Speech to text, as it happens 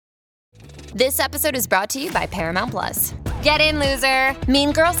This episode is brought to you by Paramount Plus. Get in, loser!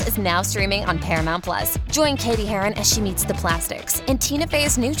 Mean Girls is now streaming on Paramount Plus. Join Katie Heron as she meets the plastics in Tina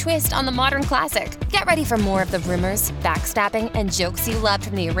Fey's new twist on the modern classic. Get ready for more of the rumors, backstabbing, and jokes you loved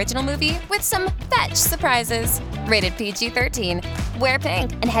from the original movie with some fetch surprises. Rated PG-13. Wear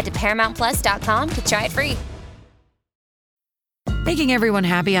pink and head to ParamountPlus.com to try it free. Making everyone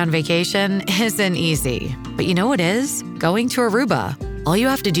happy on vacation isn't easy. But you know what is? Going to Aruba. All you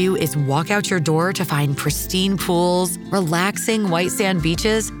have to do is walk out your door to find pristine pools, relaxing white sand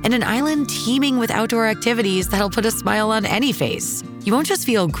beaches, and an island teeming with outdoor activities that'll put a smile on any face. You won't just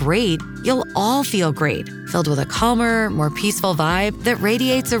feel great, you'll all feel great, filled with a calmer, more peaceful vibe that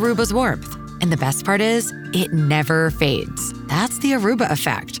radiates Aruba's warmth. And the best part is, it never fades. That's the Aruba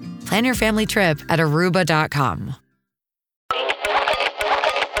effect. Plan your family trip at Aruba.com.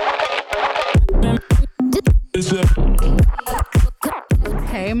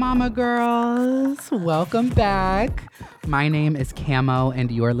 Hey, mama girls. Welcome back. My name is Camo, and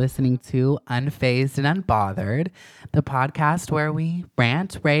you're listening to Unfazed and Unbothered, the podcast where we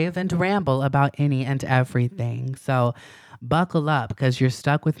rant, rave, and ramble about any and everything. So buckle up, because you're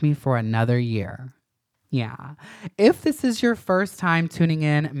stuck with me for another year. Yeah. If this is your first time tuning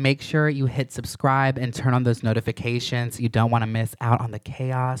in, make sure you hit subscribe and turn on those notifications. You don't want to miss out on the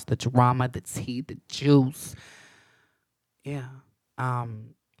chaos, the drama, the tea, the juice. Yeah.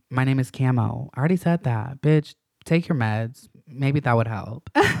 My name is Camo. I already said that. Bitch, take your meds. Maybe that would help.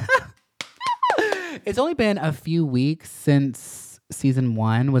 It's only been a few weeks since season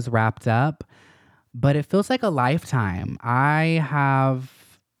 1 was wrapped up, but it feels like a lifetime. I have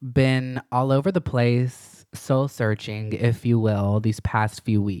been all over the place, soul searching, if you will, these past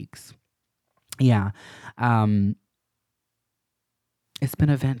few weeks. Yeah. It's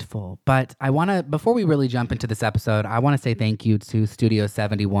been eventful, but before we really jump into this episode, I want to say thank you to Studio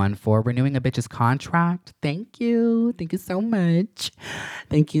 71 for renewing a bitch's contract. Thank you. Thank you so much.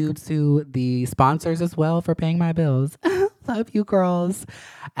 Thank you to the sponsors as well for paying my bills. Love you, girls.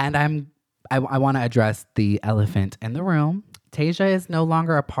 And I want to address the elephant in the room. Tasia is no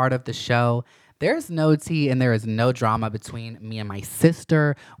longer a part of the show. There's no tea and there is no drama between me and my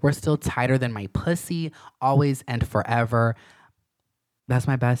sister. We're still tighter than my pussy, always and forever. That's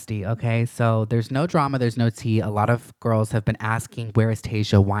my bestie, okay? So there's no drama, there's no tea. A lot of girls have been asking, where is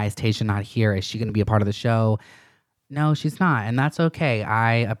Tasia? Why is Tasia not here? Is she going to be a part of the show? No, she's not, and that's okay.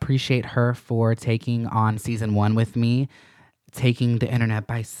 I appreciate her for taking on season 1 with me, taking the internet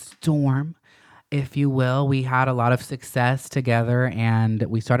by storm, if you will. We had a lot of success together, and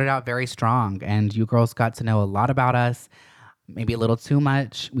we started out very strong, and you girls got to know a lot about us, maybe a little too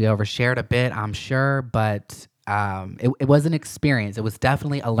much. We overshared a bit, I'm sure, but it was an experience. It was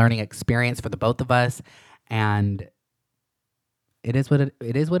definitely a learning experience for the both of us, and it is what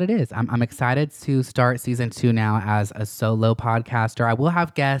it is. I'm excited to start season 2 now as a solo podcaster. I will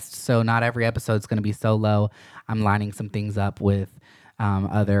have guests, so not every episode is going to be solo. I'm lining some things up with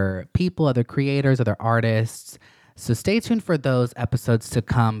other people, other creators, other artists. So stay tuned for those episodes to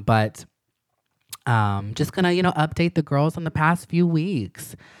come. But just gonna update the girls on the past few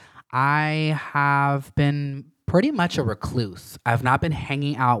weeks. I have been pretty much a recluse. I've not been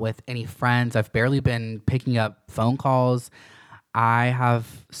hanging out with any friends. I've barely been picking up phone calls. I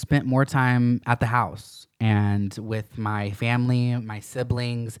have spent more time at the house and with my family, my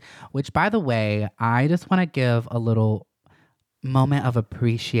siblings, which, by the way, I just want to give a little moment of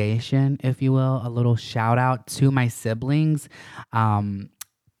appreciation, if you will, a little shout out to my siblings. I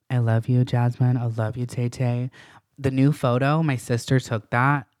love you, Jasmine. I love you, Tay Tay. The new photo, my sister took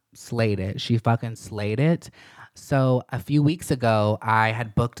that, slayed it. She fucking slayed it. So a few weeks ago, I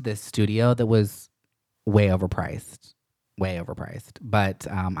had booked this studio that was way overpriced. But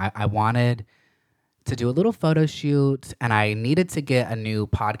I wanted to do a little photo shoot, and I needed to get a new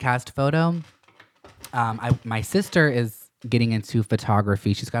podcast photo. My sister is getting into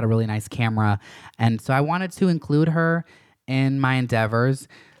photography. She's got a really nice camera, and so I wanted to include her in my endeavors.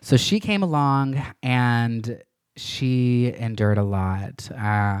 So she came along, and she endured a lot.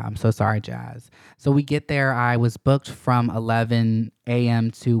 I'm so sorry, Jazz. So we get there. I was booked from 11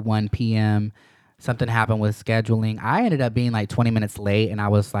 a.m. to 1 p.m. Something happened with scheduling. I ended up being like 20 minutes late, and I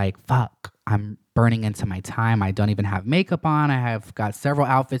was like, fuck, I'm burning into my time. I don't even have makeup on. I have got several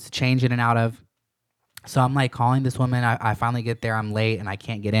outfits to change in and out of. So I'm like calling this woman. I finally get there. I'm late, and I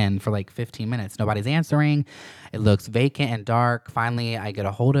can't get in for like 15 minutes. Nobody's answering. It looks vacant and dark. Finally, I get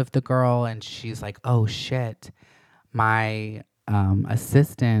a hold of the girl, and she's like, oh, shit. My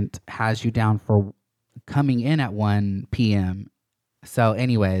assistant has you down for coming in at 1 p.m. So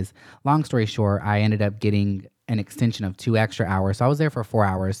anyways, long story short, I ended up getting an extension of 2 extra hours. So I was there for 4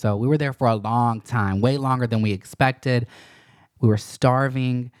 hours. So we were there for a long time, way longer than we expected. We were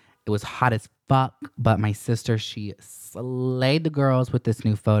starving. It was hot as fuck. But my sister, she slayed the girls with this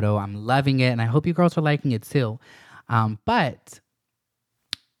new photo. I'm loving it. And I hope you girls are liking it too. But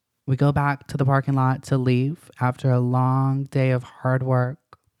we go back to the parking lot to leave after a long day of hard work.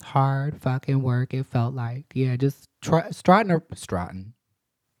 Hard fucking work, it felt like. Yeah, just trotting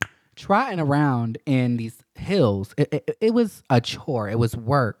around in these hills. It was a chore. It was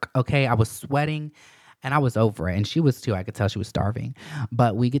work, okay? I was sweating and I was over it. And she was too. I could tell she was starving.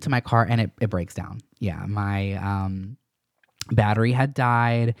 But we get to my car and it breaks down. Yeah, my battery had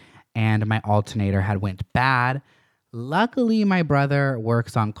died and my alternator had went bad. Luckily, my brother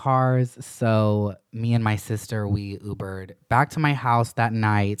works on cars, so me and my sister, we Ubered back to my house that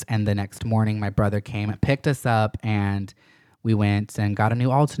night, and the next morning, my brother came and picked us up, and we went and got a new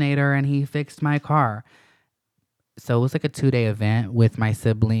alternator, and he fixed my car. So it was like a 2-day event with my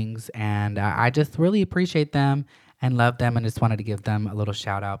siblings, and I just really appreciate them and love them, and just wanted to give them a little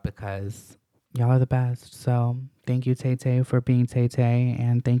shout out because y'all are the best. So thank you, Tay Tay, for being Tay Tay.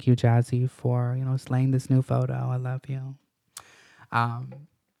 And thank you, Jazzy, for, slaying this new photo. I love you.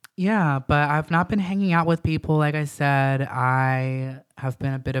 Yeah, but I've not been hanging out with people. Like I said, I have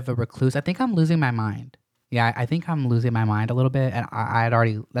been a bit of a recluse. I think I'm losing my mind. Yeah, I think I'm losing my mind a little bit. And I had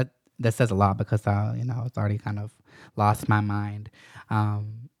already, that says a lot because, it's already kind of lost my mind.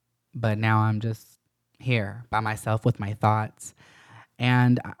 But now I'm just here by myself with my thoughts.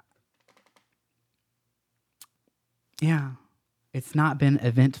 And yeah, it's not been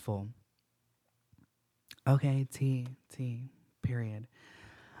eventful. Okay, period.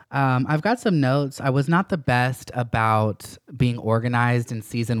 I've got some notes. I was not the best about being organized in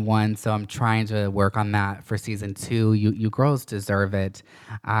season 1, so I'm trying to work on that for season 2. You girls deserve it.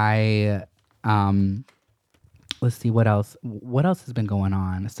 Let's see what else. What else has been going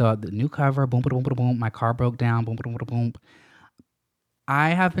on? So the new cover, boom, boom, boom, boom. My car broke down, boom, boom, boom, boom. I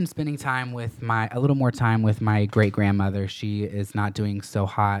have been spending a little more time with my great grandmother. She is not doing so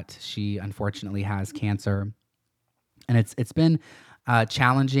hot. She unfortunately has cancer, and it's been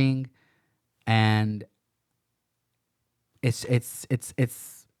challenging, and it's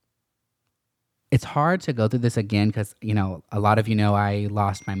hard to go through this again because a lot of I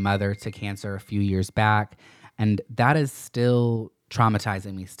lost my mother to cancer a few years back, and that is still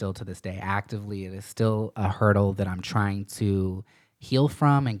traumatizing me still to this day. Actively, it is still a hurdle that I'm trying to heal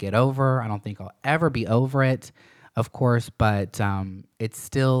from and get over. I don't think I'll ever be over it, of course, but it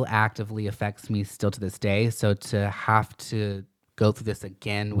still actively affects me still to this day. So to have to go through this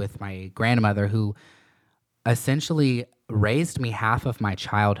again with my grandmother, who essentially raised me half of my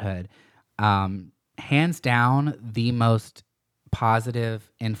childhood, hands down the most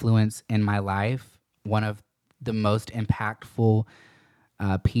positive influence in my life, one of the most impactful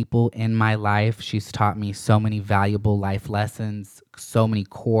people in my life. She's taught me so many valuable life lessons, so many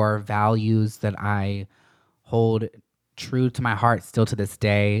core values that I hold true to my heart still to this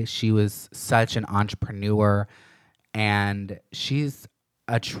day. She was such an entrepreneur, and she's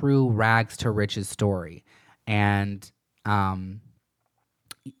a true rags to riches story. And she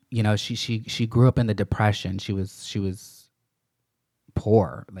grew up in the Depression. She was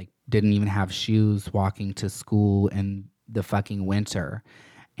poor, like didn't even have shoes walking to school in the fucking winter.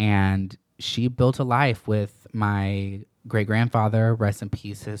 And she built a life with my great grandfather, rest in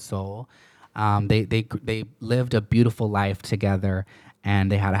peace his soul. They lived a beautiful life together, and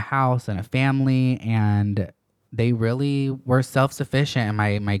they had a house and a family, and they really were self-sufficient.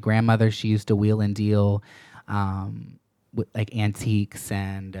 And my grandmother, she used to wheel and deal with like antiques,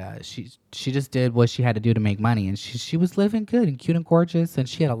 and she just did what she had to do to make money, and she was living good and cute and gorgeous, and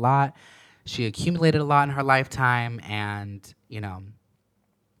she had a lot. She accumulated a lot in her lifetime, and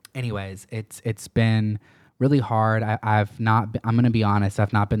anyways, it's been really hard. I'm going to be honest,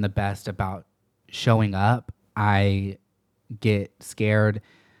 I've not been the best about showing up. I get scared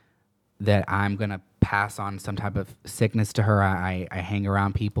that I'm going to pass on some type of sickness to her. I hang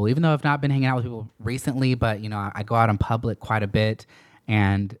around people, even though I've not been hanging out with people recently, but I go out in public quite a bit,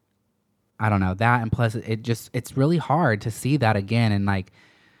 and I don't know that. And plus it's really hard to see that again. And like,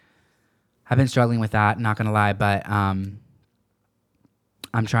 I've been struggling with that, not going to lie, but I'm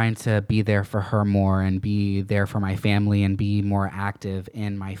trying to be there for her more and be there for my family and be more active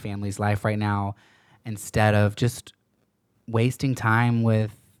in my family's life right now, instead of just wasting time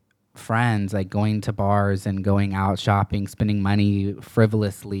with friends, like going to bars and going out shopping, spending money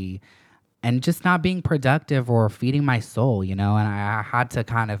frivolously, and just not being productive or feeding my soul, And I had to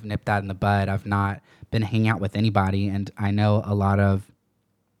kind of nip that in the bud. I've not been hanging out with anybody, and I know a lot of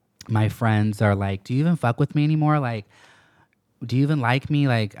my friends are like, do you even fuck with me anymore? Like, do you even like me?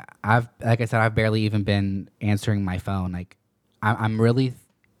 Like, like I said, I've barely even been answering my phone. Like, I'm really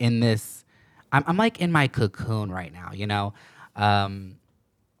in this, I'm like in my cocoon right now, you know? Um,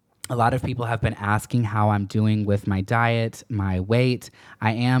 a lot of people have been asking how I'm doing with my diet, my weight.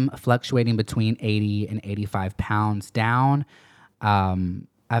 I am fluctuating between 80 and 85 pounds down.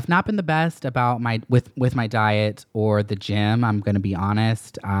 I've not been the best about with my diet or the gym. I'm going to be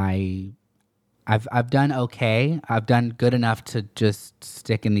honest. I've done okay. I've done good enough to just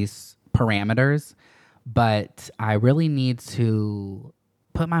stick in these parameters, but I really need to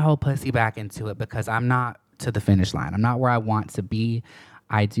put my whole pussy back into it because I'm not to the finish line. I'm not where I want to be.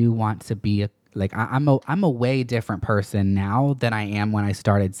 I do want to be I'm a way different person now than I am when I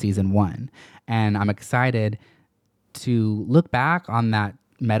started season 1. And I'm excited to look back on that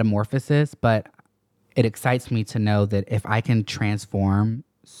metamorphosis, but it excites me to know that if I can transform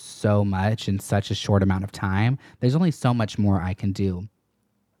so much in such a short amount of time, there's only so much more I can do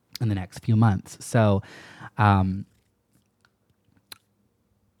in the next few months. So,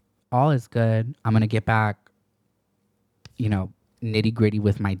 all is good. I'm going to get back, nitty gritty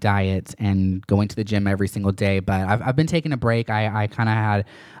with my diet and going to the gym every single day. But I've been taking a break. I kind of had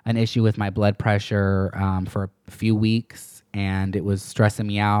an issue with my blood pressure for a few weeks, and it was stressing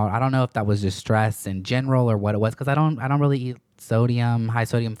me out. I don't know if that was just stress in general or what it was, because I don't really eat high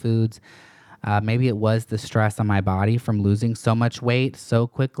sodium foods. Maybe it was the stress on my body from losing so much weight so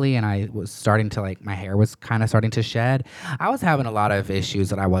quickly, and I was starting to my hair was kind of starting to shed. I was having a lot of issues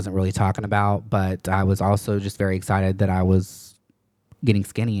that I wasn't really talking about, but I was also just very excited that I was getting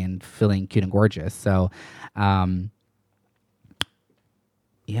skinny and feeling cute and gorgeous. So,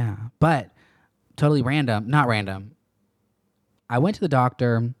 yeah, but totally random, not random. I went to the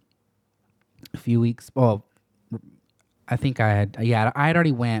doctor a few weeks. Well, I think I had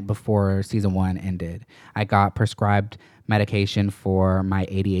already went before season 1 ended. I got prescribed medication for my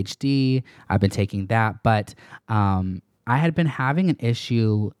ADHD. I've been taking that, but I had been having an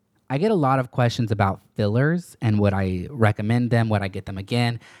issue. I get a lot of questions about fillers and would I recommend them, would I get them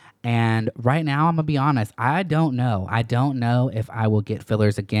again? And right now, I'm gonna be honest, I don't know. I don't know if I will get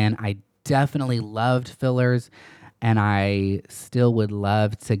fillers again. I definitely loved fillers, and I still would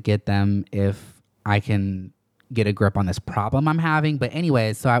love to get them if I can get a grip on this problem I'm having. But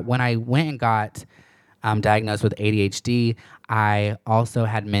anyways, so when I went and got diagnosed with ADHD, I also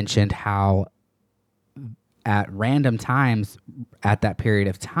had mentioned how at random times at that period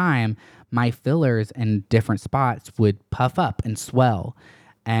of time, my fillers in different spots would puff up and swell.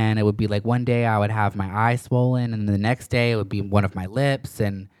 And it would be like one day I would have my eye swollen, and the next day it would be one of my lips,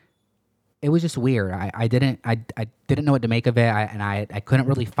 and it was just weird. I didn't know what to make of it, I couldn't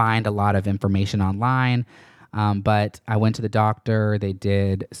really find a lot of information online. But I went to the doctor. They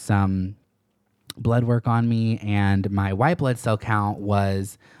did some blood work on me, and my white blood cell count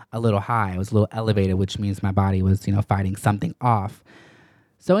was a little high. It was a little elevated, which means my body was, fighting something off.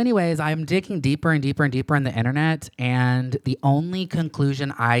 So anyways, I'm digging deeper and deeper and deeper in the internet, and the only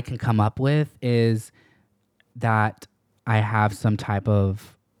conclusion I can come up with is that I have some type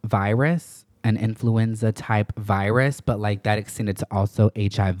of virus, an influenza type virus, but that extended to also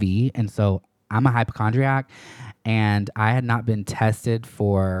HIV. And so I'm a hypochondriac, and I had not been tested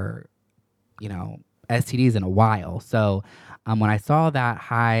for, STDs in a while. So when I saw that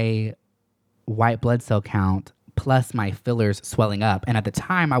high white blood cell count plus my fillers swelling up, and at the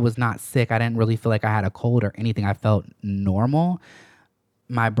time I was not sick, I didn't really feel like I had a cold or anything. I felt normal.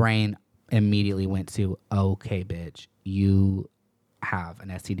 My brain immediately went to, okay, bitch, you have an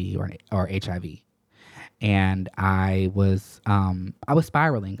STD or HIV. And I was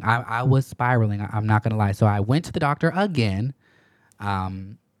spiraling. I was spiraling. I'm not going to lie. So I went to the doctor again.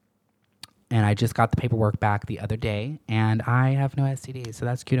 And I just got the paperwork back the other day, and I have no STDs. So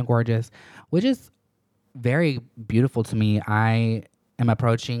that's cute and gorgeous, which is very beautiful to me. I am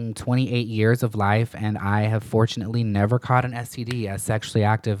approaching 28 years of life, and I have fortunately never caught an STD, as sexually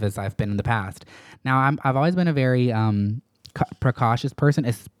active as I've been in the past. Now, I've always been a very precautious person,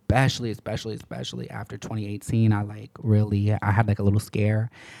 especially after 2018. I had a little scare,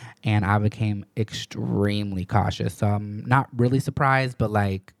 and I became extremely cautious. So I'm not really surprised, but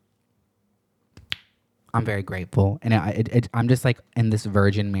I'm very grateful. And I'm just in this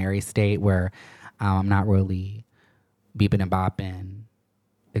Virgin Mary state where I'm not really beeping and bopping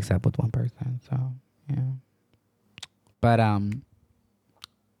except with one person. So, yeah. But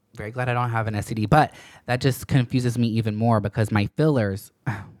very glad I don't have an STD. But that just confuses me even more because my fillers,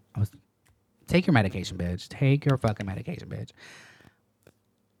 take your medication, bitch. Take your fucking medication, bitch.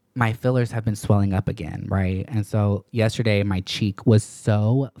 my fillers have been swelling up again, right? And so yesterday my cheek was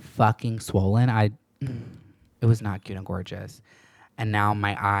so fucking swollen. It was not cute and gorgeous. And now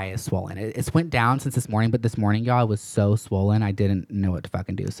my eye is swollen. It's went down since this morning, but this morning, y'all, it was so swollen I didn't know what to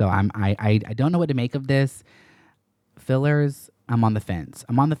fucking do. So I don't know what to make of this. Fillers, I'm on the fence.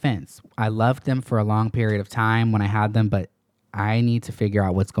 I loved them for a long period of time when I had them, but I need to figure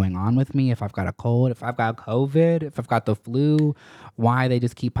out what's going on with me. If I've got a cold, if I've got COVID, if I've got the flu, why they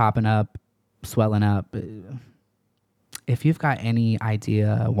just keep popping up, swelling up. If you've got any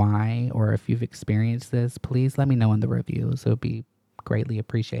idea why, or if you've experienced this, please let me know in the reviews. It would be greatly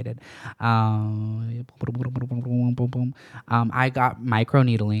appreciated. I got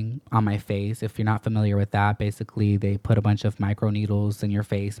microneedling on my face. If you're not familiar with that, basically they put a bunch of microneedles in your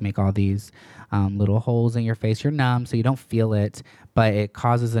face, make all these little holes in your face. You're numb, so you don't feel it, but it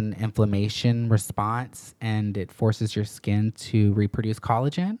causes an inflammation response and it forces your skin to reproduce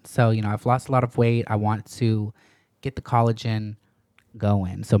collagen. So, I've lost a lot of weight. I want to get the collagen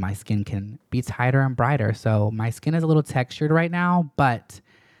going so my skin can be tighter and brighter. So my skin is a little textured right now, but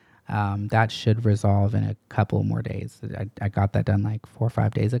that should resolve in a couple more days. I got that done like 4 or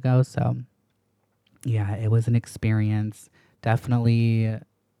 5 days ago. So yeah, it was an experience. Definitely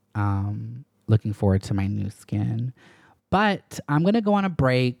looking forward to my new skin. But I'm going to go on a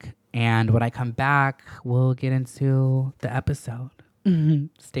break, and when I come back, we'll get into the episode.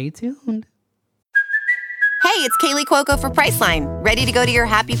 Stay tuned. Hey, it's Kaylee Cuoco for Priceline. Ready to go to your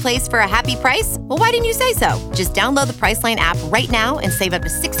happy place for a happy price? Well, why didn't you say so? Just download the Priceline app right now and save up to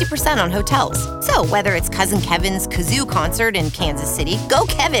 60% on hotels. So whether it's Cousin Kevin's Kazoo Concert in Kansas City, go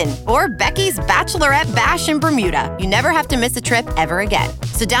Kevin, or Becky's Bachelorette Bash in Bermuda, you never have to miss a trip ever again.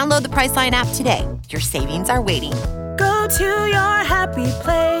 So download the Priceline app today. Your savings are waiting. Go to your happy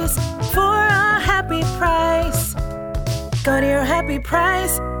place for a happy price. Go to your happy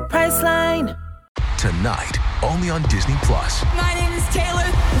price, Priceline. Tonight, only on Disney Plus. My name is Taylor.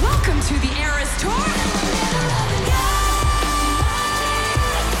 Welcome to the Eras Tour.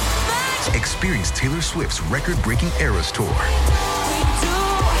 Experience Taylor Swift's record-breaking Eras Tour.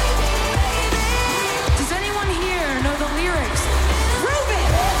 Does anyone here know the lyrics? Prove it!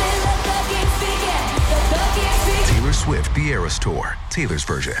 Taylor Swift, the Eras Tour, Taylor's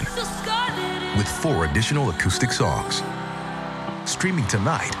version. With 4 additional acoustic songs. Streaming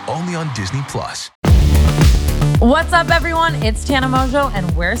tonight, only on Disney Plus. What's up, everyone? It's Tana Mojo, and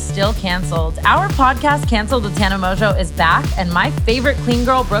we're still canceled. Our podcast, Canceled with Tana Mojo, is back, and my favorite clean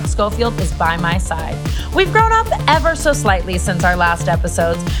girl, Brooke Schofield, is by my side. We've grown up ever so slightly since our last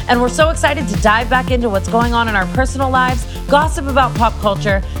episodes, and we're so excited to dive back into what's going on in our personal lives, gossip about pop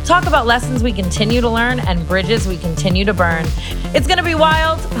culture, talk about lessons we continue to learn, and bridges we continue to burn. It's going to be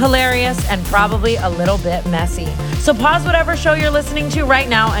wild, hilarious, and probably a little bit messy. So pause whatever show you're listening to right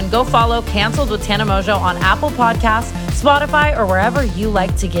now and go follow Canceled with Tana Mojo on Apple Podcasts, Spotify, or wherever you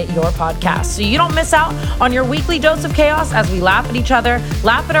like to get your podcasts, so you don't miss out on your weekly dose of chaos as we laugh at each other,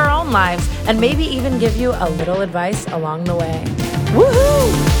 laugh at our own lives, and maybe even give you a little advice along the way.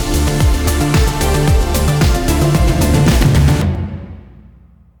 Woohoo!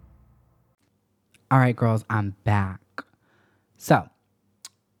 All right, girls, I'm back. So,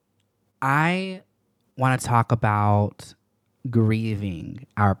 I want to talk about grieving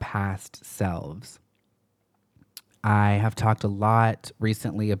our past selves. I have talked a lot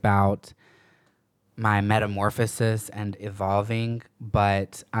recently about my metamorphosis and evolving,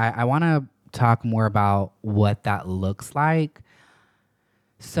 but I want to talk more about what that looks like.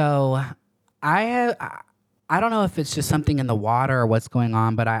 So I don't know if it's just something in the water or what's going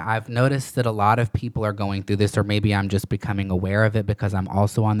on, but I've noticed that a lot of people are going through this, or maybe I'm just becoming aware of it because I'm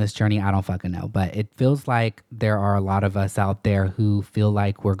also on this journey. I don't fucking know, but it feels like there are a lot of us out there who feel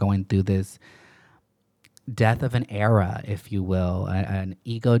like we're going through this death of an era, if you will, an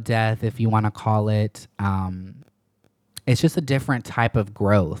ego death, if you want to call it. It's just a different type of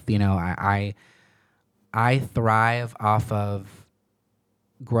growth. You know, I thrive off of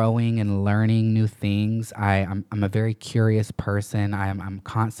growing and learning new things. I'm a very curious person. I'm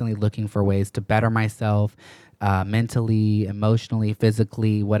constantly looking for ways to better myself, mentally, emotionally,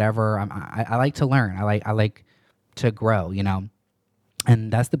 physically, whatever. I like to learn. I like to grow, you know.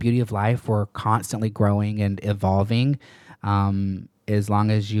 And that's the beauty of life. We're constantly growing and evolving, as long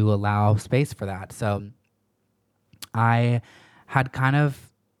as you allow space for that. So I had kind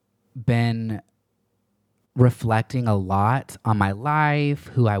of been reflecting a lot on my life,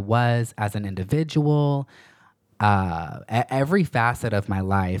 who I was as an individual, every facet of my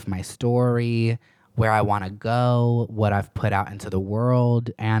life, my story, where I want to go, what I've put out into the world.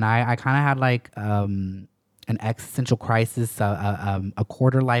 And I kind of had like an existential crisis, a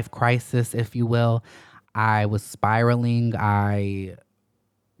quarter life crisis, if you will. I was spiraling. I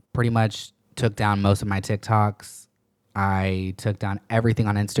pretty much took down most of my TikToks. I took down everything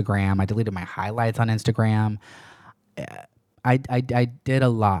on Instagram. I deleted my highlights on Instagram. I did a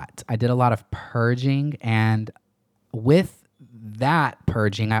lot. I did a lot of purging, and with that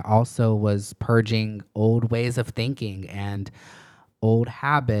purging, I also was purging old ways of thinking and old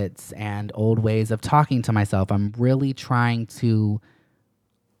habits and old ways of talking to myself. I'm really trying to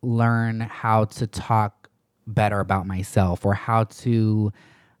learn how to talk better about myself, or how to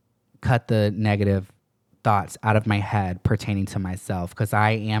cut the negative thoughts out of my head pertaining to myself, because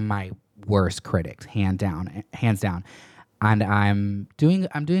I am my worst critic, hands down. And I'm doing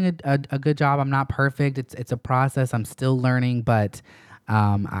a good job. I'm not perfect. It's a process. I'm still learning, but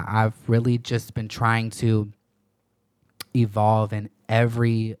I've really just been trying to evolve in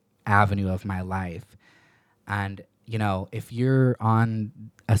every avenue of my life. And you know, if you're on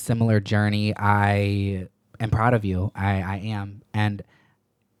a similar journey, I am proud of you. I am. And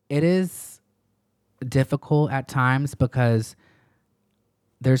it is difficult at times because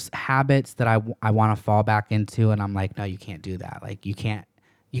there's habits that I want to fall back into, and I'm like, no, you can't do that. Like, you can't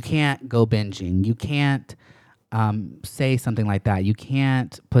go binging. You can't say something like that. You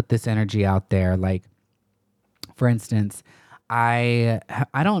can't put this energy out there. Like, for instance, I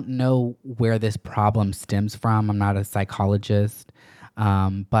don't know where this problem stems from. I'm not a psychologist,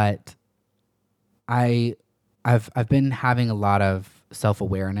 but I've been having a lot of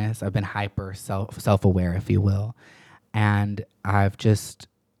self-awareness. I've been hyper self-aware, if you will, and I've just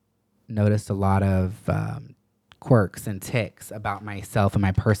noticed a lot of quirks and tics about myself and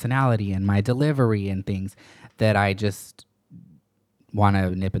my personality and my delivery and things that I just want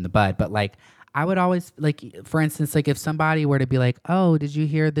to nip in the bud. But like, I would always, like, for instance, like if somebody were to be like, oh, did you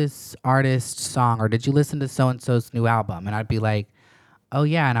hear this artist's song, or did you listen to so-and-so's new album? And I'd be like, oh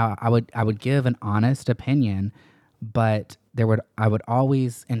yeah. And I would give an honest opinion, but I would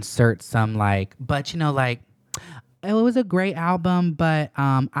always insert some like, but you know, like, it was a great album, but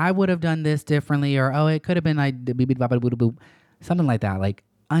I would have done this differently, or oh, it could have been like something like that, like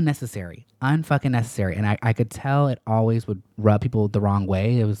unnecessary, unfucking necessary. And I could tell it always would rub people the wrong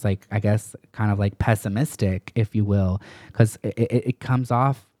way. It was like, I guess, kind of like pessimistic, if you will, because it comes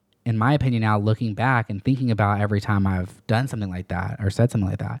off, in my opinion now, looking back and thinking about every time I've done something like that or said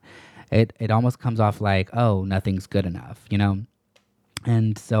something like that, it almost comes off like, oh, nothing's good enough, you know?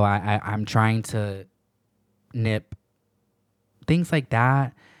 And so I'm trying to nip things like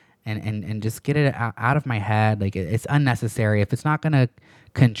that and just get it out of my head. Like, it's unnecessary. If it's not going to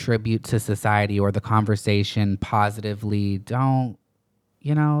contribute to society or the conversation positively, don't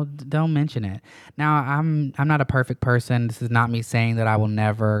mention it. Now, I'm not a perfect person. This is not me saying that I will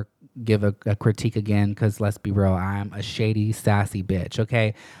never give a critique again, because let's be real, I'm a shady, sassy bitch,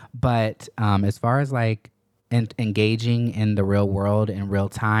 okay? But as far as like engaging in the real world in real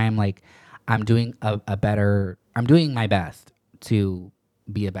time, like, I'm doing I'm doing my best to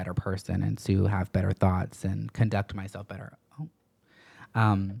be a better person and to have better thoughts and conduct myself better.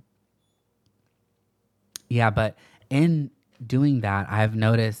 Yeah, but in doing that, I've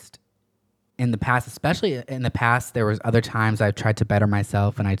noticed in the past, especially in the past, there was other times I've tried to better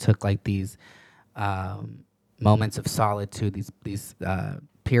myself, and I took like these moments of solitude, these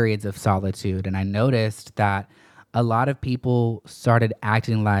periods of solitude, and I noticed that a lot of people started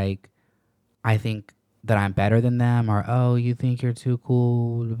acting like I think that I'm better than them, or, oh, you think you're too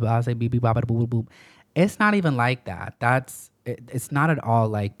cool, I'll say beep beep bop boop boop. It's not even like that. It's not at all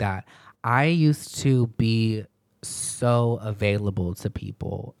like that. I used to be so available to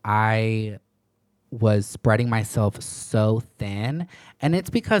people. I was spreading myself so thin, and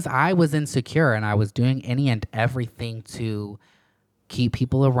it's because I was insecure and I was doing any and everything to keep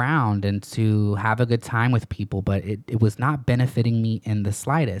people around and to have a good time with people, but it was not benefiting me in the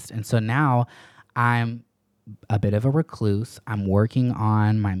slightest. And so now I'm a bit of a recluse. I'm working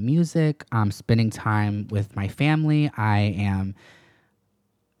on my music. I'm spending time with my family. I am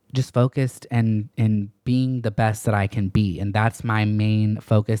just focused and being the best that I can be. And that's my main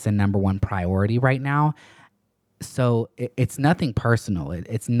focus and number one priority right now. So it's nothing personal.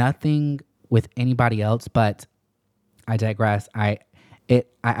 It's nothing with anybody else, but I digress. I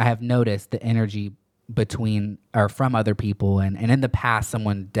have noticed the energy between or from other people, and in the past,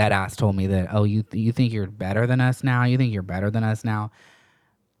 someone dead ass told me that, oh, you think you're better than us now? You think you're better than us now?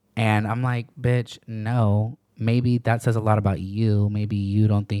 And I'm like, bitch, no. Maybe that says a lot about you. Maybe you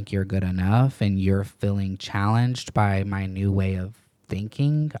don't think you're good enough, and you're feeling challenged by my new way of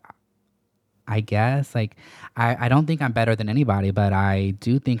thinking. I guess. Like, I don't think I'm better than anybody, but I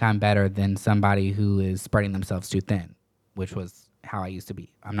do think I'm better than somebody who is spreading themselves too thin, which was how I used to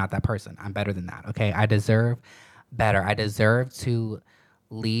be. I'm not that person. I'm better than that. Okay. I deserve better. I deserve to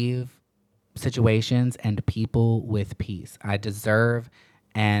leave situations and people with peace. I deserve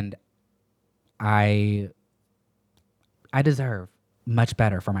and I deserve much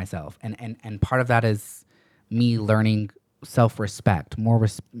better for myself. And part of that is me learning self-respect,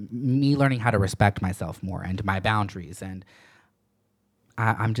 me learning how to respect myself more and my boundaries. And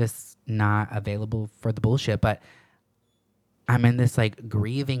I'm just not available for the bullshit. But I'm in this like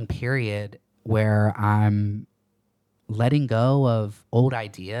grieving period where I'm letting go of old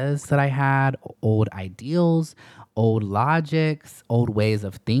ideas that I had, old ideals, old logics, old ways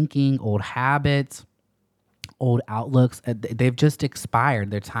of thinking, old habits, old outlooks. They've just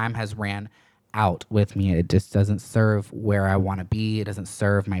expired. Their time has ran out with me. It just doesn't serve where I want to be. It doesn't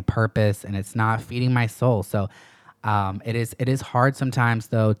serve my purpose, and it's not feeding my soul. So it is hard sometimes,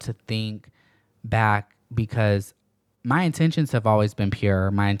 though, to think back because my intentions have always been pure.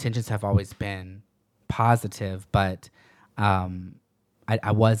 My intentions have always been positive, but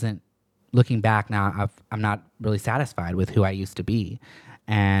I wasn't looking back now. I'm not really satisfied with who I used to be,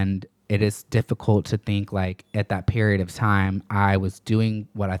 and it is difficult to think like at that period of time I was doing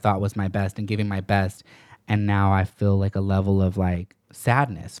what I thought was my best and giving my best, and now I feel like a level of like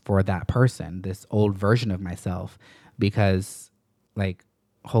sadness for that person, this old version of myself, because like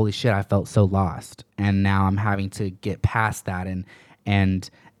holy shit, I felt so lost, and now I'm having to get past that and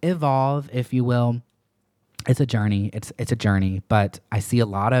evolve, if you will. It's a journey. It's a journey, but I see a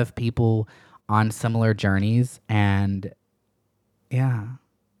lot of people on similar journeys, and yeah,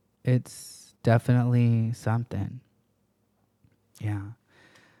 it's definitely something. Yeah.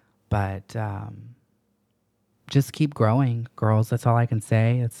 But just keep growing, girls. That's all I can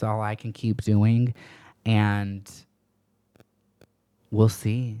say. It's all I can keep doing, and we'll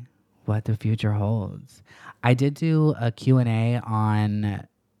see what the future holds. I did do a Q&A on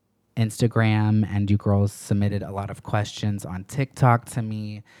Instagram, and you girls submitted a lot of questions on TikTok to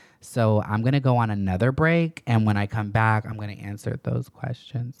me. So I'm going to go on another break, and when I come back, I'm going to answer those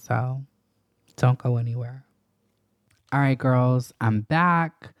questions. So don't go anywhere. All right, girls, I'm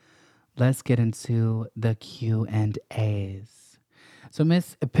back. Let's get into the Q&As. So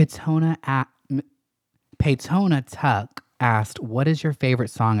Miss Petona Tuck asked, what is your favorite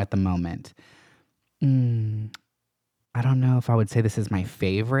song at the moment? I don't know if I would say this is my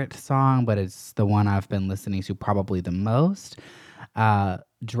favorite song, but it's the one I've been listening to probably the most.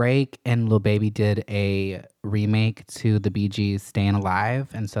 Drake and Lil Baby did a remake to the Bee Gees' Staying Alive,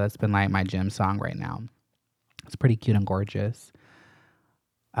 and so it's been like my gym song right now. It's pretty cute and gorgeous.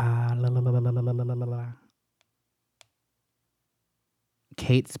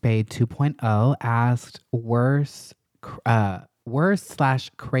 Kate Spade 2.0 asked, worst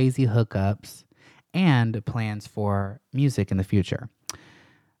 / crazy hookups and plans for music in the future.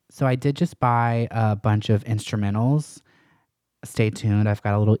 So I did just buy a bunch of instrumentals. Stay tuned. I've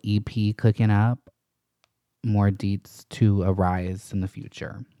got a little EP cooking up. More deets to arise in the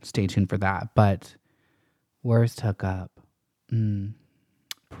future. Stay tuned for that. But worst hookup?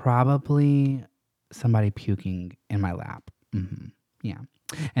 Probably somebody puking in my lap. Yeah.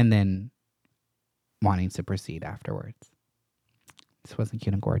 And then wanting to proceed afterwards. This wasn't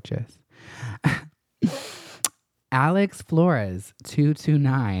cute and gorgeous. Alex Flores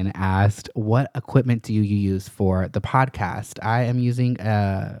 229 asked, what equipment do you use for the podcast? I am using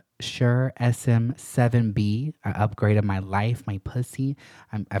a Shure SM7B. I upgraded my life, my pussy.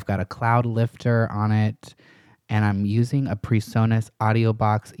 I've got a cloud lifter on it, and I'm using a PreSonus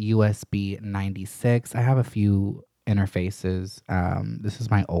AudioBox USB 96. I have a few interfaces. This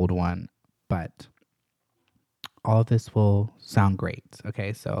is my old one, but all of this will sound great.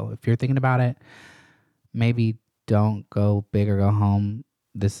 Okay, so if you're thinking about it, maybe don't go big or go home.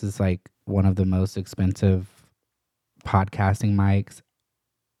 This is like one of the most expensive podcasting mics.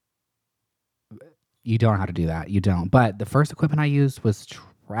 You don't know how to do that. You don't. But the first equipment I used was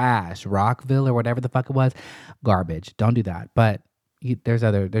trash. Rockville or whatever the fuck it was. Garbage. Don't do that. But there's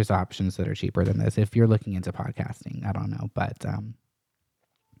options that are cheaper than this if you're looking into podcasting. I don't know. But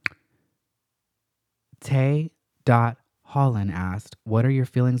Tay.Holland asked, what are your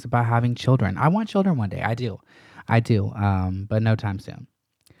feelings about having children? I want children one day. I do. But no time soon.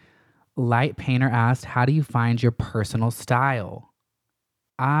 Light Painter asked, how do you find your personal style?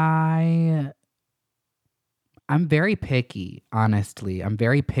 I'm very picky, honestly. I'm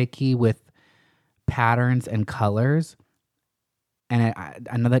very picky with patterns and colors. And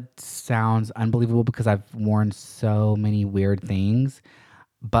I know that sounds unbelievable because I've worn so many weird things.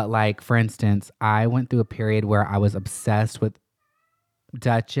 But like, for instance, I went through a period where I was obsessed with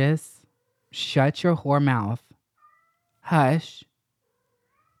Duchess. Shut your whore mouth. Hush.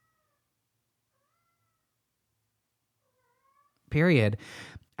 Period.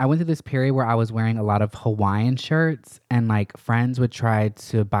 I went through this period where I was wearing a lot of Hawaiian shirts, and like friends would try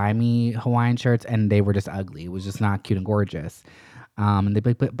to buy me Hawaiian shirts and they were just ugly. It was just not cute and gorgeous. And they'd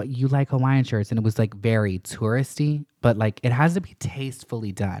be like, but you like Hawaiian shirts. And it was like very touristy, but like it has to be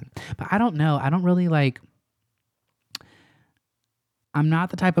tastefully done. But I don't know. I don't really like, I'm not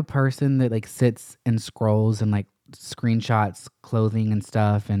the type of person that like sits and scrolls and like screenshots clothing and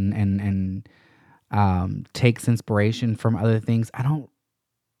stuff and takes inspiration from other things. I don't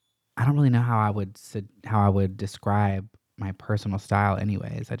really know how I would describe my personal style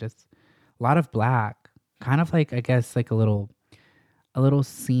anyways. I just a lot of black, kind of like I guess like a little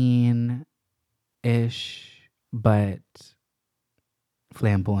scene ish, but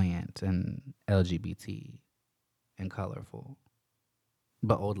flamboyant and LGBT and colorful,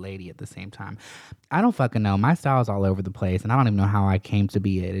 but old lady at the same time. I don't fucking know. My style's all over the place, and I don't even know how I came to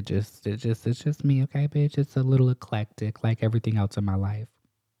be it. It's just me, okay, bitch. It's a little eclectic, like everything else in my life.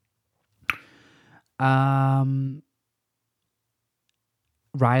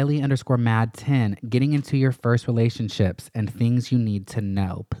 Riley_mad10, getting into your first relationships and things you need to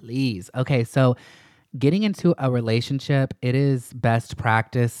know, please. Okay, so getting into a relationship, it is best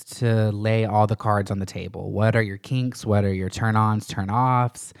practice to lay all the cards on the table. What are your kinks? What are your turn-ons,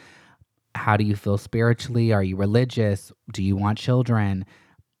 turn-offs? How do you feel spiritually? Are you religious? Do you want children?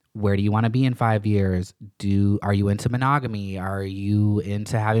 Where do you want to be in 5 years? Are you into monogamy? Are you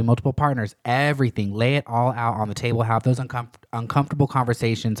into having multiple partners? Everything. Lay it all out on the table. Have those uncomfortable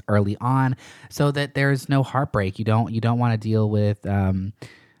conversations early on so that there's no heartbreak. You don't want to deal with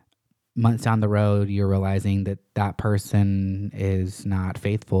months down the road, you're realizing that person is not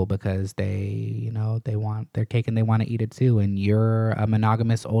faithful because they want their cake and they want to eat it too. And you're a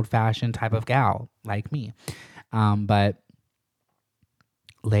monogamous, old-fashioned type of gal like me. But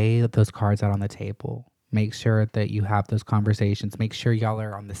lay those cards out on the table. Make sure that you have those conversations. Make sure y'all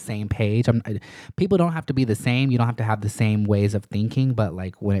are on the same page. People don't have to be the same. You don't have to have the same ways of thinking. But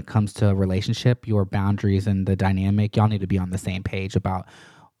like when it comes to a relationship, your boundaries and the dynamic, y'all need to be on the same page about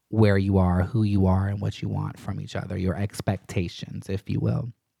where you are, who you are, and what you want from each other. Your expectations, if you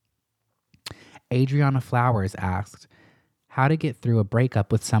will. Adriana Flowers asked, how to get through a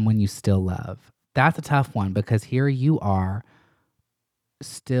breakup with someone you still love. That's a tough one because here you are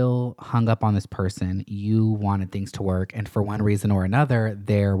still hung up on this person. You wanted things to work, and for one reason or another,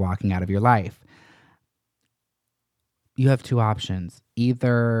 they're walking out of your life. You have two options.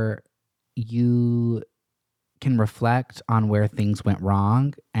 Either you can reflect on where things went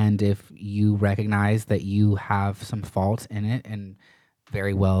wrong, and if you recognize that you have some fault in it, and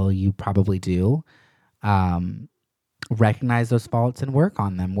very well you probably do, recognize those faults and work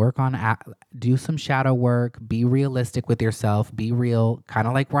on them. Do some shadow work. Be realistic with yourself. Be real. Kind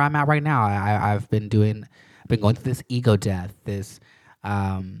of like where I'm at right now. I've been going through this ego death.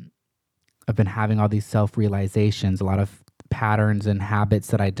 I've been having all these self-realizations, a lot of patterns and habits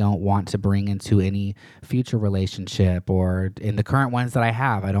that I don't want to bring into any future relationship or in the current ones that I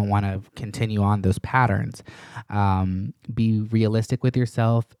have. I don't want to continue on those patterns. Be realistic with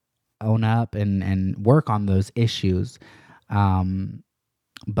yourself. Own up and work on those issues.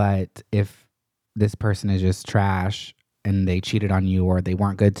 But if this person is just trash and they cheated on you or they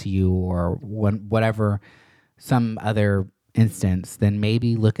weren't good to you or whatever, some other instance, then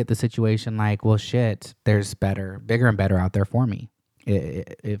maybe look at the situation like, well, shit, there's bigger and better out there for me.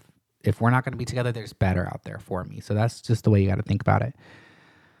 If we're not going to be together, there's better out there for me. So that's just the way you got to think about it.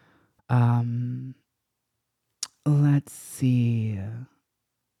 Let's see.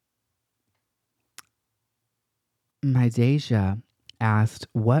 My Deja asked,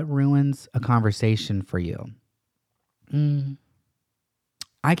 what ruins a conversation for you?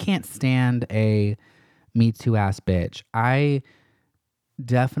 I can't stand a Me Too ass bitch. I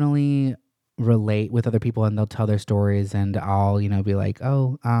definitely relate with other people and they'll tell their stories and I'll, be like,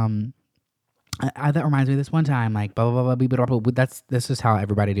 oh, that reminds me of this one time, like, blah, blah, blah, blah, blah, blah. That's just how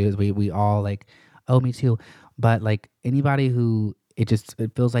everybody does. We all like, oh, me too. But like anybody who, it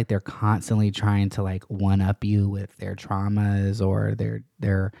feels like they're constantly trying to like one up you with their traumas or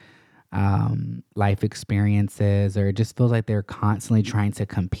their life experiences, or it just feels like they're constantly trying to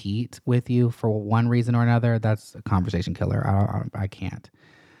compete with you for one reason or another. That's a conversation killer. I can't.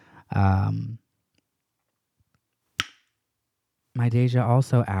 My Deja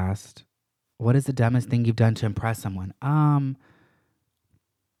also asked, what is the dumbest thing you've done to impress someone?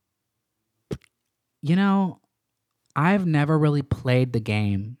 I've never really played the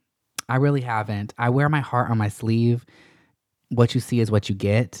game. I really haven't. I wear my heart on my sleeve. What you see is what you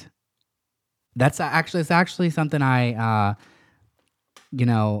get. It's actually something I,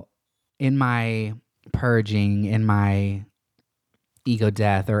 in my purging, in my ego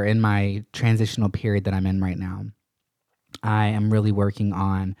death, or in my transitional period that I'm in right now, I am really working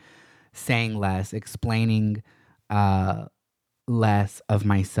on saying less, explaining less of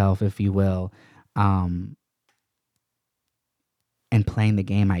myself, if you will, and playing the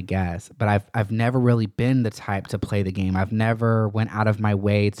game, I guess. But I've never really been the type to play the game. I've never went out of my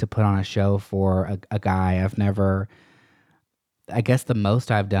way to put on a show for a guy. I guess the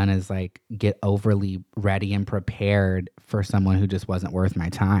most I've done is like get overly ready and prepared for someone who just wasn't worth my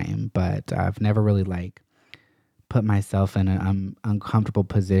time. But I've never really like put myself in an uncomfortable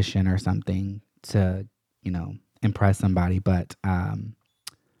position or something to, impress somebody. But,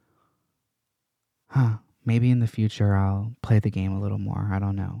 maybe in the future I'll play the game a little more. I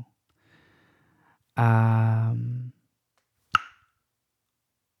don't know.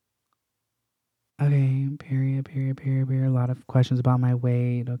 Okay, period. A lot of questions about my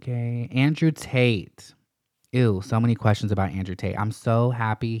weight. Okay. Andrew Tate. Ew, so many questions about Andrew Tate. I'm so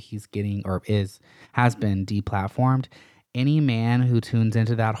happy he's getting, or has been deplatformed. Any man who tunes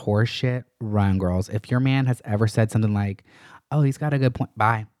into that horse shit, run, girls. If your man has ever said something like, oh, he's got a good point,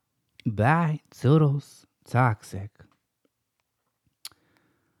 bye. Toodles. Toxic.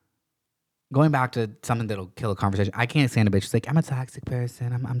 Going back to something that'll kill a conversation. I can't stand a bitch. She's like, I'm a toxic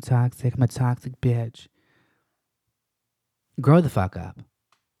person. I'm toxic. I'm a toxic bitch. Grow the fuck up.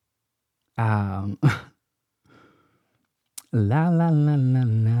 La la la la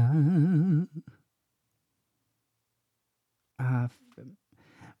la.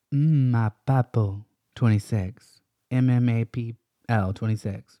 My papo 26. MMAPL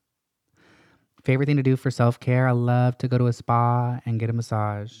 26. Favorite thing to do for self-care? I love to go to a spa and get a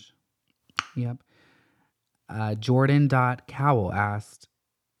massage. Yep. Jordan.Cowell asked,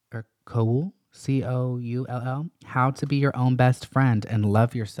 or Cowell, Coull, how to be your own best friend and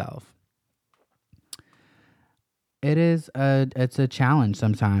love yourself. It's a challenge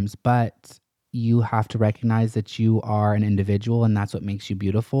sometimes, but you have to recognize that you are an individual, and that's what makes you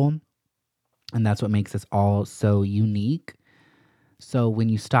beautiful. And that's what makes us all so unique. So when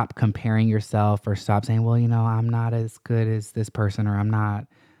you stop comparing yourself or stop saying, well, I'm not as good as this person, or I'm not,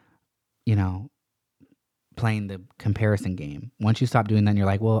 playing the comparison game. Once you stop doing that, and you're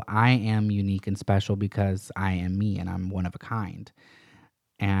like, well, I am unique and special because I am me and I'm one of a kind.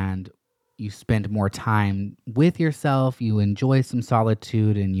 And you spend more time with yourself, you enjoy some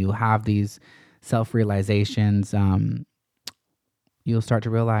solitude, and you have these self-realizations, you'll start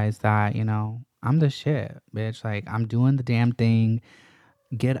to realize that, I'm the shit, bitch. Like, I'm doing the damn thing.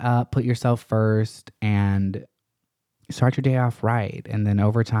 Get up, put yourself first, and start your day off right. And then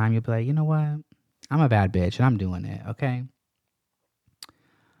over time, you'll be like, you know what? I'm a bad bitch, and I'm doing it, okay?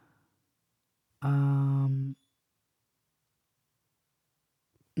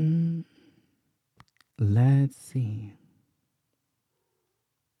 Let's see.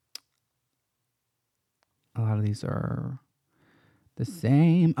 A lot of these are the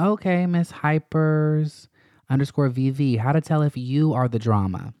same. Okay, Miss Hypers _VV. How to tell if you are the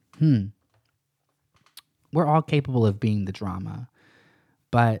drama. We're all capable of being the drama.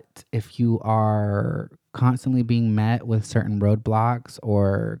 But if you are constantly being met with certain roadblocks,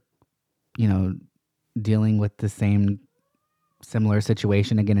 or, dealing with the similar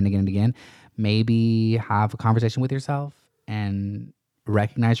situation again and again and again, maybe have a conversation with yourself and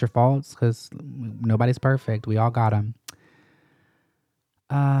recognize your faults, because nobody's perfect. We all got them.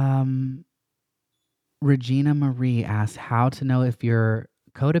 Regina Marie asks, how to know if you're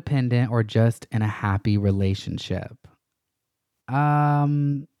codependent or just in a happy relationship.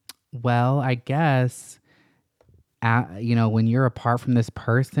 Well, I guess, when you're apart from this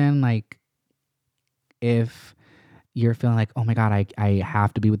person, like, if you're feeling like, oh my God, I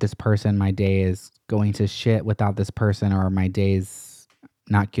have to be with this person, my day is going to shit without this person, or my day's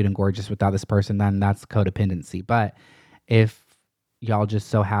not cute and gorgeous without this person, then that's codependency. But if y'all just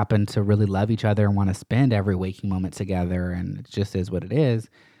so happen to really love each other and want to spend every waking moment together, and it just is what it is,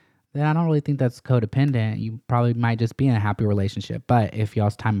 then I don't really think that's codependent. You probably might just be in a happy relationship. But if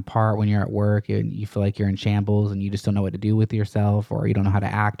y'all's time apart, when you're at work and you feel like you're in shambles and you just don't know what to do with yourself, or you don't know how to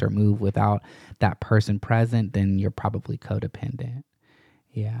act or move without that person present, then you're probably codependent.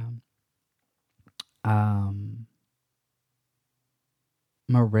 Yeah.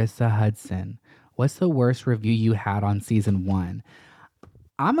 Marissa Hudson, what's the worst review you had on season 1?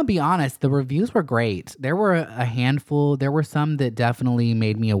 I'm going to be honest, the reviews were great. There were a handful. There were some that definitely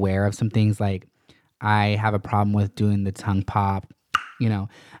made me aware of some things. Like, I have a problem with doing the tongue pop, and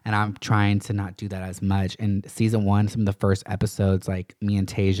I'm trying to not do that as much. In season 1, some of the first episodes, like me and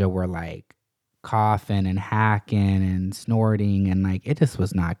Tasia were like coughing and hacking and snorting, and like it just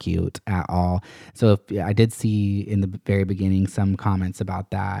was not cute at all. So I did see in the very beginning some comments about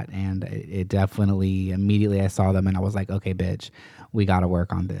that, and it definitely immediately I saw them and I was like, okay, bitch, we got to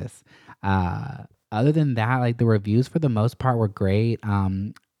work on this. Other than that, like the reviews for the most part were great.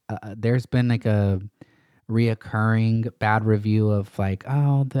 There's been like a reoccurring bad review of like,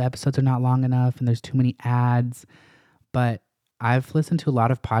 oh, the episodes are not long enough and there's too many ads. But I've listened to a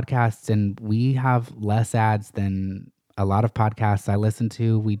lot of podcasts and we have less ads than a lot of podcasts I listen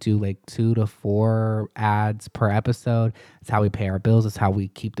to. We do like 2 to 4 ads per episode. It's how we pay our bills. It's how we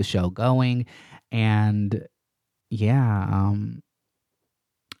keep the show going. And yeah,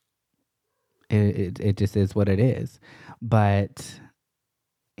 it just is what it is. But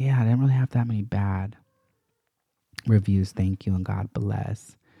yeah, I didn't really have that many bad reviews. Thank you and God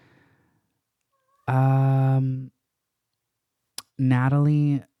bless.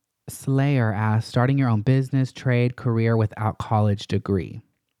 Natalie Slayer asks, starting your own business, trade, career without college degree.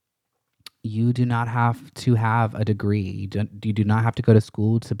 You do not have to have a degree. You do not have to go to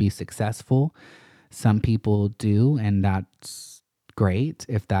school to be successful. Some people do, and that's great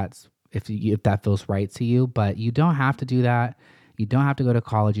if that feels right to you. But you don't have to do that. You don't have to go to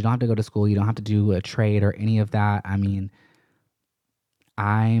college. You don't have to go to school. You don't have to do a trade or any of that. I mean,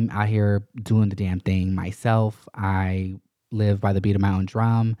 I'm out here doing the damn thing myself. I live by the beat of my own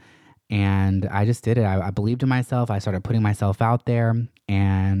drum, and I just did it. I believed in myself. I started putting myself out there,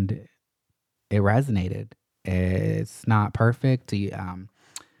 and it resonated. It's not perfect. It's a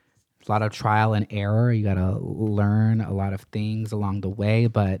lot of trial and error. You got to learn a lot of things along the way,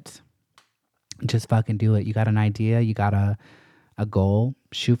 but just fucking do it. You got an idea. You got a goal.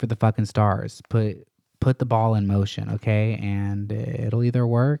 Shoot for the fucking stars. Put the ball in motion, okay? And it'll either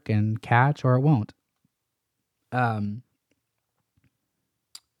work and catch or it won't.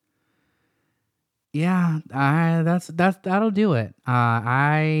 Yeah, that'll do it.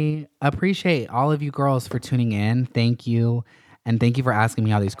 I appreciate all of you girls for tuning in. Thank you. And thank you for asking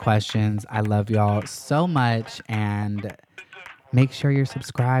me all these questions. I love y'all so much. And make sure you're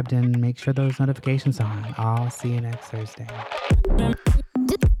subscribed and make sure those notifications are on. I'll see you next Thursday.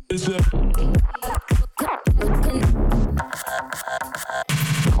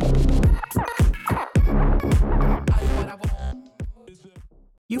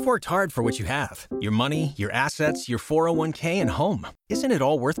 You've worked hard for what you have. Your money, your assets, your 401k, and home. Isn't it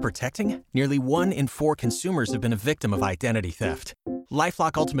all worth protecting? Nearly 1 in 4 consumers have been a victim of identity theft.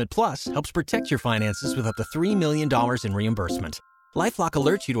 LifeLock Ultimate Plus helps protect your finances with up to $3 million in reimbursement. LifeLock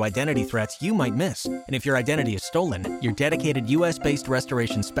alerts you to identity threats you might miss. And if your identity is stolen, your dedicated U.S.-based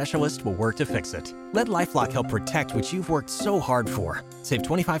restoration specialist will work to fix it. Let LifeLock help protect what you've worked so hard for. Save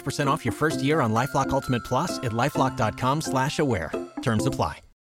 25% off your first year on LifeLock Ultimate Plus at LifeLock.com/aware. Terms apply.